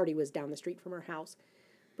the party was down the street from her house.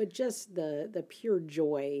 But just the pure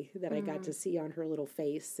joy that I got to see on her little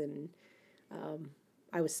face, and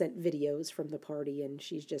I was sent videos from the party, and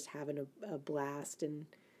she's just having a blast. And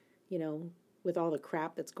you know, with all the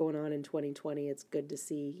crap that's going on in 2020, it's good to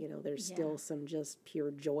see, you know, there's still some just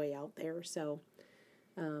pure joy out there. So,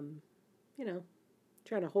 you know,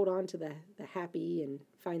 trying to hold on to the happy and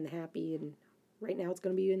find the happy. And right now it's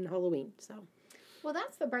going to be in Halloween. So, well,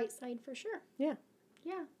 that's the bright side for sure. Yeah.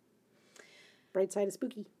 Yeah. Bright side is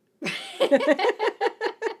spooky.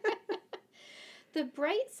 The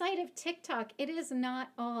bright side of TikTok, it is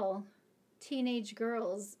not all teenage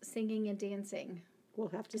girls singing and dancing. We'll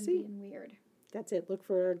have to see. Being weird. That's it. Look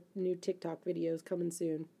for our new TikTok videos coming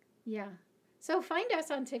soon. Yeah. So find us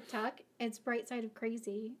on TikTok. It's Bright Side of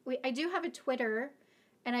Crazy. I do have a Twitter,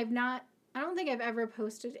 and I don't think I've ever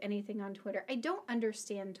posted anything on Twitter. I don't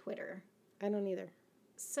understand Twitter. I don't either.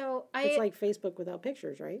 So it's like Facebook without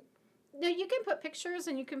pictures, right? No, you can put pictures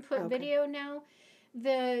and you can put video now.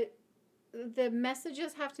 The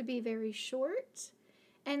messages have to be very short.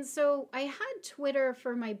 And so I had Twitter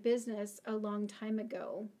for my business a long time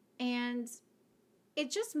ago, and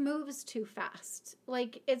it just moves too fast.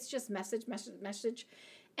 Like, it's just message.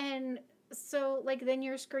 And so, like, then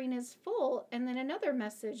your screen is full, and then another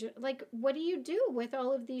message. Like, what do you do with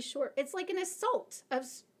all of these short? It's like an assault of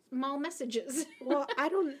small messages. Well, I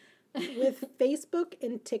don't, with Facebook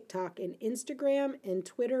and TikTok and Instagram and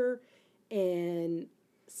Twitter and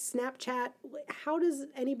Snapchat, how does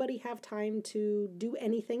anybody have time to do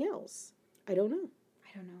anything else? I don't know.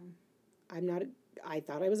 I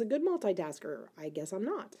thought I was a good multitasker. I guess I'm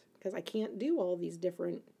not, because I can't do all these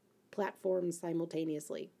different platforms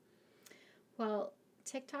simultaneously. Well,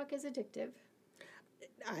 TikTok is addictive.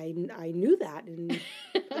 I knew that, and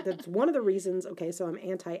that's one of the reasons. Okay, so I'm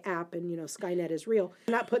anti-app, and Skynet is real.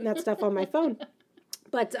 I'm not putting that stuff on my phone.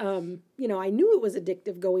 But, I knew it was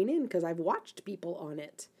addictive going in because I've watched people on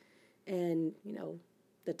it. And,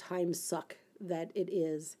 the time suck that it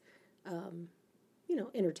is,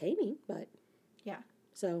 entertaining. But, yeah.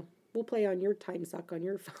 So we'll play on your time suck on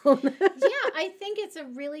your phone. Yeah, I think it's a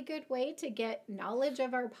really good way to get knowledge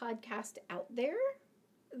of our podcast out there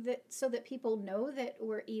so that people know that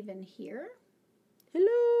we're even here.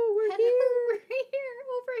 Hello, we're here,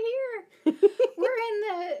 over here. We're in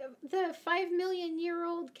the 5 million year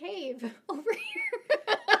old cave over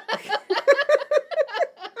here.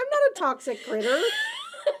 I'm not a toxic critter.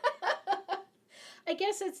 I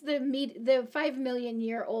guess it's the 5 million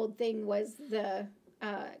year old thing was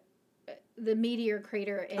the meteor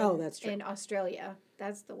crater in, that's true. in Australia.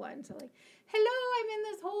 That's the one. So like, hello, I'm in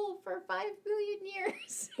this hole for 5 billion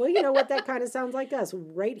years. Well, you know what? That kind of sounds like us,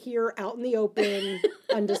 right here out in the open,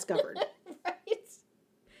 undiscovered. Right.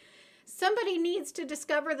 Somebody needs to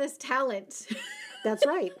discover this talent. That's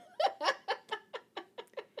right.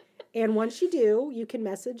 And once you do, you can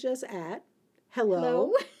message us at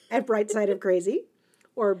hello at Bright Side of Crazy,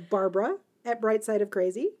 or Barbara at Bright Side of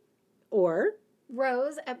Crazy, or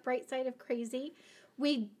Rose at Bright Side of Crazy.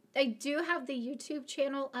 I do have the YouTube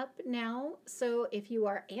channel up now, so if you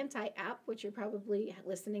are anti-app, which you're probably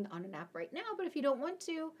listening on an app right now, but if you don't want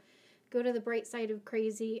to, go to the Bright Side of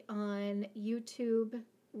Crazy on YouTube.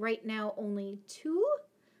 Right now, only 2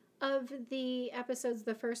 of the episodes,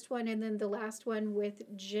 the first one and then the last one with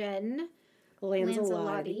Jen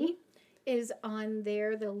Lancelotti is on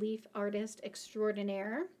there. The Leaf Artist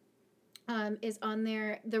Extraordinaire is on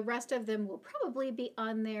there. The rest of them will probably be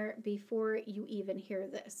on there before you even hear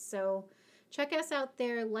this. So check us out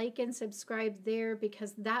there, like and subscribe there,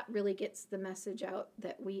 because that really gets the message out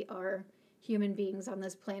that we are human beings on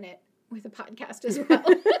this planet with a podcast as well.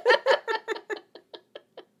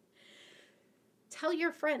 Tell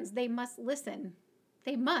your friends they must listen.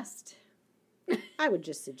 They must. I would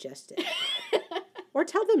just suggest it. Or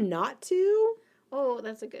tell them not to. Oh,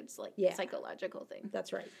 that's a good psychological thing.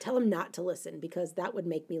 That's right. Tell them not to listen, because that would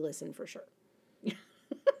make me listen for sure.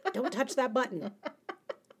 Don't touch that button.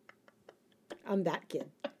 I'm that kid.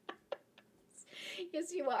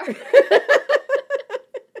 Yes, you are.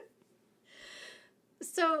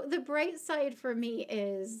 So the bright side for me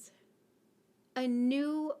is a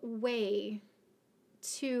new way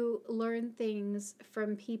to learn things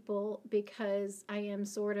from people, because I am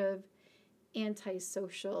sort of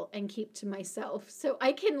antisocial and keep to myself. So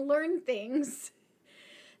I can learn things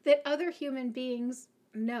that other human beings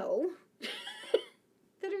know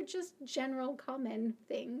that are just general common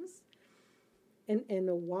things. And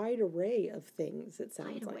a wide array of things, it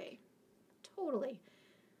sounds like. Way. Totally.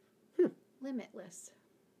 Limitless.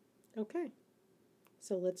 Okay.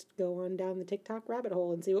 So let's go on down the TikTok rabbit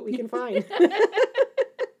hole and see what we can find.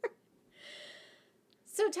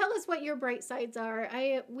 So tell us what your bright sides are.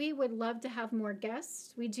 We would love to have more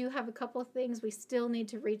guests. We do have a couple things. We still need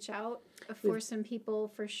to reach out for some people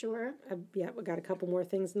for sure. We got a couple more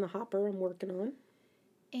things in the hopper I'm working on.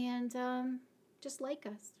 And just like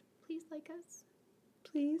us. Please like us.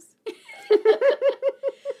 Please.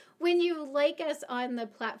 When you like us on the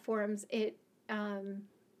platforms, it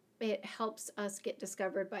helps us get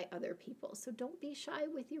discovered by other people. So don't be shy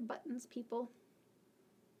with your buttons, people.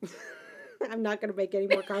 I'm not going to make any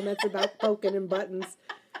more comments about poking and buttons.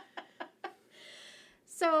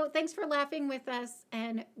 So thanks for laughing with us,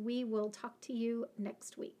 and we will talk to you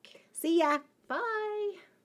next week. See ya. Bye.